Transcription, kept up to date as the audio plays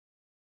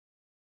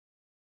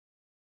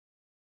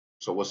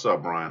So what's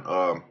up,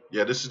 Brian?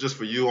 Yeah, this is just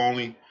for you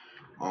only.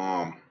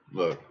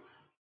 Look,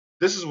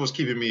 this is what's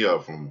keeping me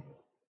up from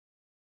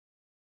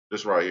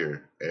this right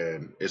here,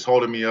 and it's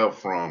holding me up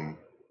from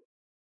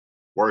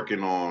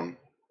working on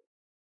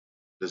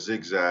the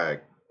zigzag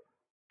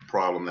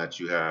problem that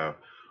you have.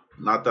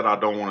 Not that I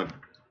don't want to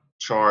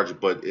charge,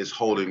 but it's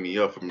holding me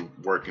up from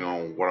working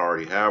on what I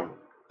already have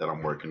that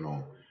I'm working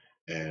on.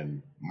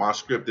 And my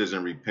script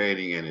isn't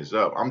repainting and is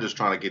up. I'm just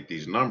trying to get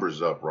these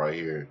numbers up right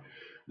here.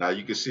 Now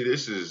you can see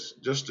this is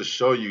just to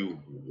show you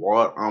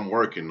what I'm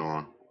working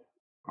on.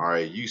 All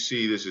right, you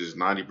see this is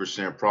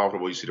 90%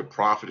 profitable. You see the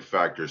profit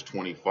factor is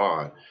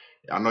 25.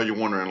 I know you're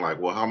wondering like,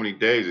 well, how many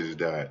days is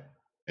that?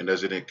 And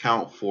does it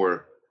account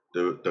for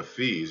the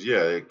fees?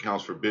 Yeah, it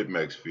counts for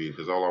BitMEX fees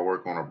because all I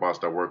work on are bots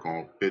that work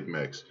on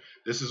BitMEX.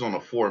 This is on a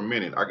 4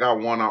 minute. I got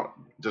one out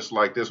just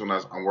like this one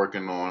I'm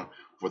working on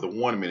for the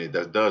 1 minute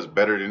that does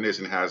better than this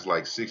and has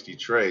like 60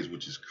 trades,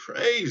 which is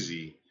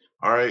crazy.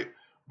 All right,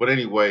 but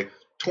anyway,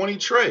 20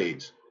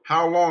 trades.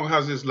 How long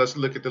has this? Let's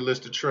look at the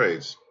list of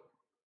trades.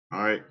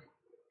 All right,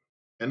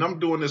 and I'm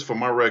doing this for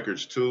my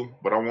records too,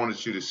 but I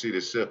wanted you to see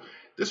this.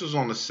 This was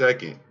on the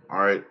 2nd, all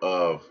right,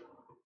 of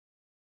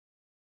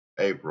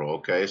April.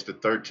 Okay, it's the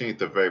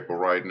 13th of April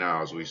right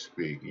now as we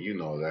speak. You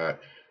know that.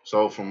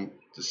 So from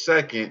the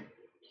 2nd,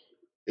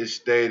 it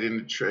stayed in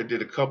the trade.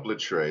 Did a couple of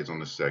trades on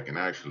the 2nd.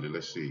 Actually,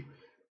 let's see.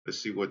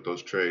 Let's see what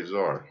those trades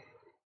are.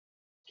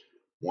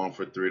 One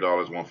for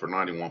 $3, one for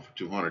 90, one for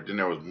 200. Then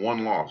there was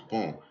one loss.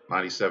 Boom,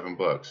 97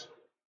 bucks.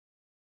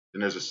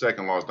 Then there's a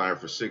second loss down here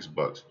for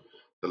 $6.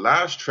 The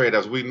last trade,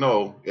 as we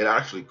know, it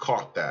actually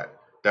caught that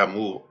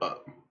move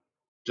up.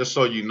 Just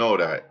so you know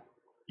that.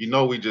 You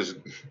know we just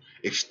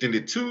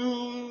extended to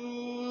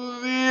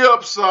the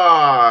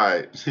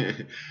upside.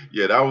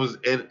 Yeah, that was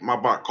it. My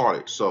bot caught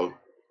it. So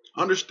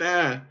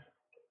understand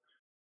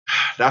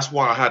that's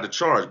why I had to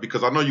charge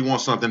because I know you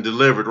want something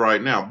delivered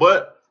right now.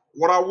 But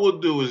what I will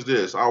do is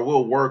this: I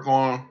will work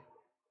on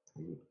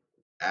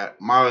at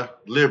my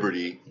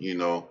liberty,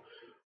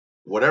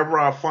 whatever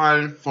I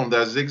find from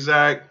that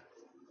zigzag,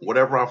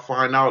 whatever I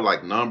find out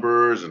like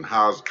numbers and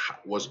how's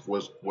what's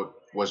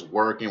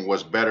working,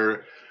 what's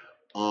better.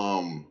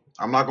 I'm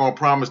not gonna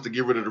promise to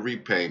get rid of the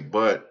repaint,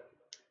 but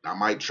I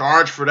might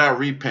charge for that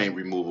repaint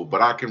removal.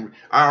 But I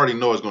already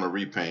know it's gonna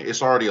repaint.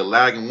 It's already a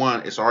lagging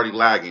one. It's already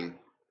lagging,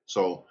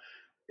 so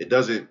it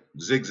doesn't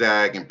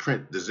zigzag and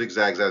print the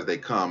zigzags as they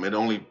come. It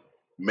only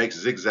makes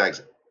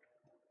zigzags,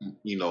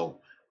 you know,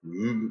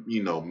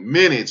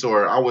 minutes,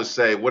 or I would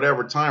say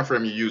whatever time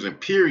frame you're using,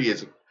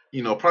 periods.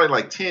 Probably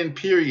like 10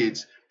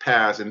 periods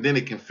pass, and then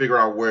it can figure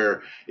out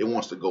where it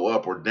wants to go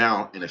up or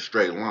down in a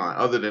straight line.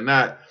 Other than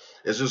that,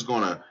 it's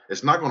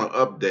not gonna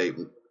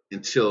update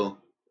until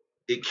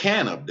it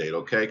can update,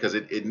 okay? Because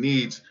it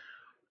needs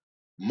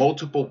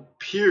multiple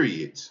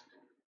periods,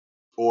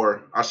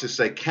 or I should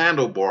say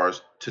candle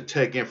bars, to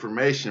take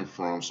information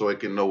from so it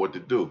can know what to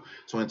do.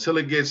 So until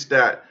it gets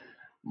that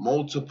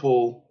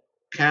multiple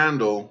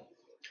candle,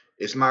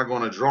 it's not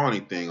going to draw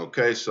anything,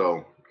 okay?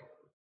 So,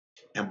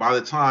 and by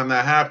the time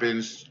that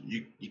happens,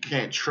 you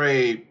can't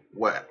trade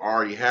what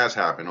already has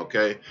happened,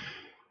 okay?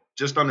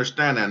 Just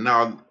understand that.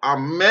 Now, I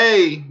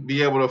may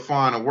be able to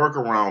find a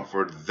workaround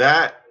for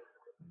that,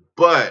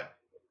 but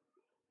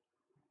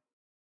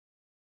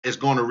it's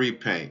going to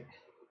repaint.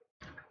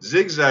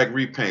 Zigzag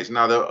repaints.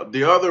 Now,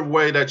 the other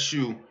way that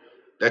you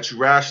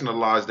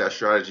rationalize that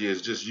strategy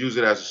is just use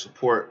it as a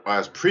support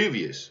as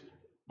previous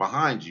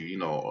behind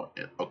you.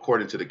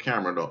 According to the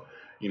camera, though,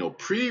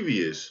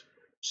 previous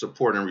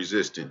support and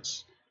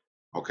resistance.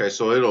 Okay,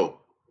 so it'll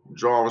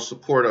draw a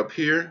support up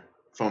here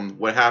from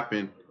what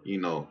happened,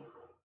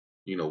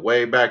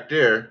 way back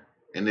there,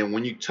 and then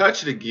when you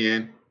touch it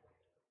again,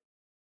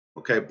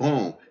 okay,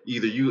 boom,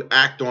 either you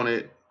act on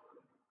it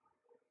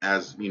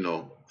as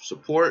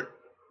support.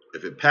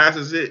 If it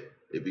passes it,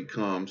 it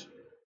becomes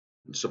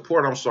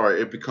support. I'm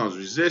sorry, it becomes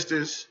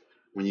resistance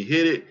when you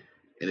hit it,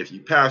 and if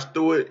you pass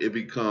through it, it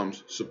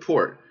becomes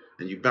support,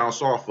 and you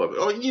bounce off of it.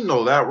 Oh, you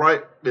know that,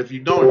 right? If you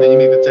don't, then you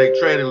need to take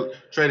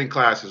trading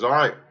classes. All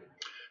right,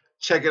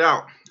 check it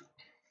out.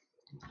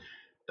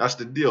 That's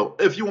the deal.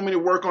 If you want me to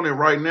work on it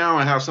right now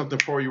and have something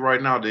for you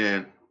right now,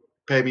 then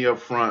pay me up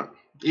front.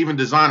 Even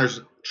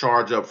designers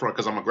charge up front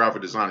because I'm a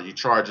graphic designer. You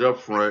charge up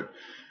front.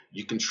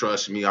 You can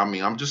trust me. I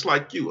mean, I'm just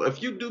like you.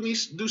 If you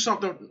do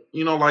something,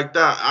 like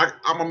that,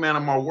 I'm a man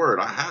of my word.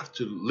 I have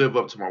to live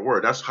up to my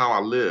word. That's how I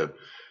live.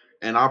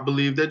 And I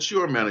believe that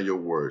you're a man of your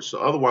word. So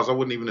otherwise, I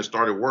wouldn't even have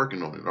started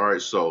working on it. All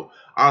right. So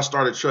I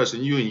started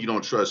trusting you, and you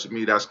don't trust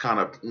me. That's kind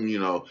of,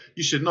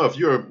 you should know if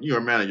you're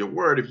a man of your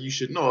word. If you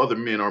should know other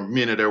men are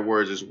men of their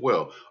words as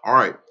well. All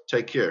right.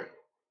 Take care.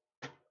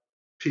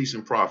 Peace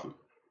and profit.